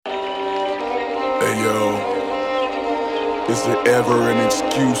Hey yo, is there ever an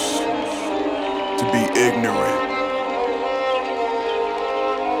excuse to be ignorant?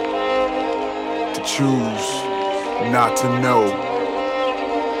 To choose not to know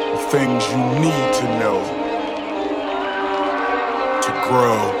the things you need to know to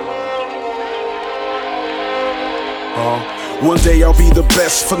grow. One day I'll be the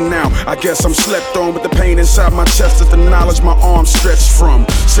best. For now, I guess I'm slept on with the pain inside my chest is the knowledge my arms stretch from.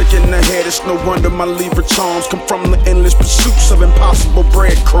 Sick in the head, it's no wonder my lever charms come from the endless pursuits of impossible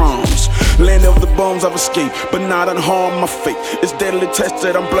breadcrumbs. Land of the bones I've escaped, but not unharmed. My fate is deadly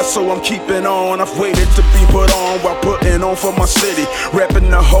tested, I'm blessed so I'm keeping on. I've waited to be put on while putting on for my city,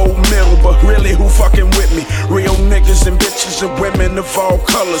 repping the whole middle, but really who fucking with me? Real niggas and bitches and women of all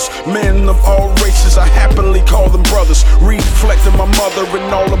colors, men of all races, I happily call them brothers. Reflecting my mother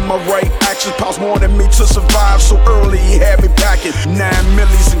and all of my right actions. Pops wanted me to survive so early, he had me packing 9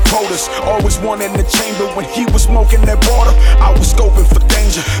 millies and quotas. Always one in the chamber when he was smoking that water. I was scoping for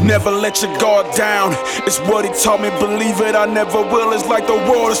danger. Never let your guard down. It's what he taught me. Believe it, I never will. It's like the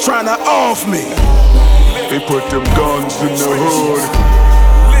world is trying to off me. They put them guns in the hood,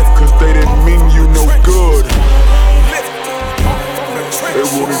 cause they didn't mean you no good. They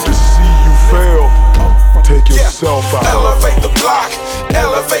wanted to see you fail. Take yourself out. Elevate the block,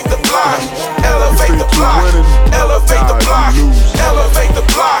 elevate the block, elevate the block, elevate the block, elevate the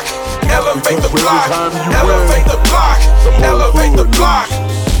block, elevate the block, elevate the block, elevate the block.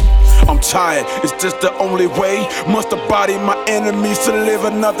 I'm tired, is this the only way? Must embody my enemies to live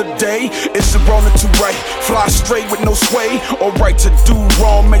another day? Is it wrong to right? Fly straight with no sway? Or right to do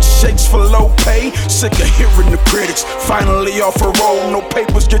wrong, make shakes for low pay? Sick of hearing the critics, finally off a roll. No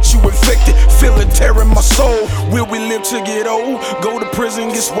papers get you infected, feel it tearing my soul. Will we live to get old? Go to prison,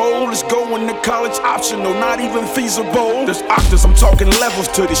 get swole. Let's go into college, optional, not even feasible. There's octaves, I'm talking levels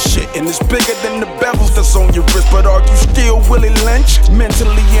to this shit, and it's bigger than the bevels that's on your wrist. But are you still Willie Lynch?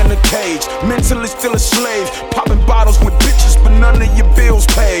 Mentally in the cage, mentally still a slave, popping bottles with bitches, but none of your bills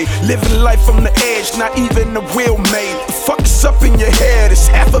paid. Living life on the edge, not even the will made. The fuck is up in your head? Is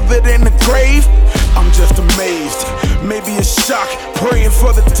half of it in the grave? I'm just amazed, maybe a shock, praying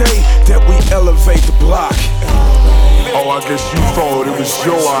for the day that we elevate the block. Oh, I guess you thought it was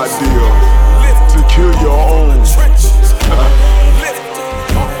your idea to kill your own.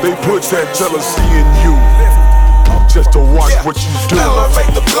 They put that jealousy in you just to watch what you do.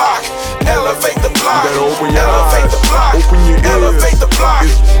 Elevate the block, elevate the block, You gotta open your elevate eyes, the block, open your ears. elevate the block,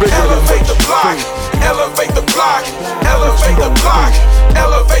 It's bigger than elevate what the you block, think. elevate the block, elevate the don't block,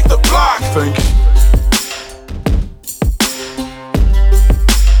 elevate the block. Think.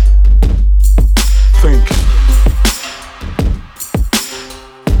 Think.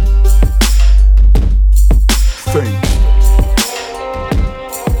 Think.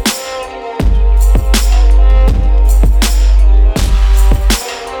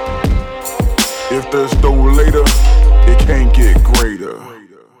 If there's no later,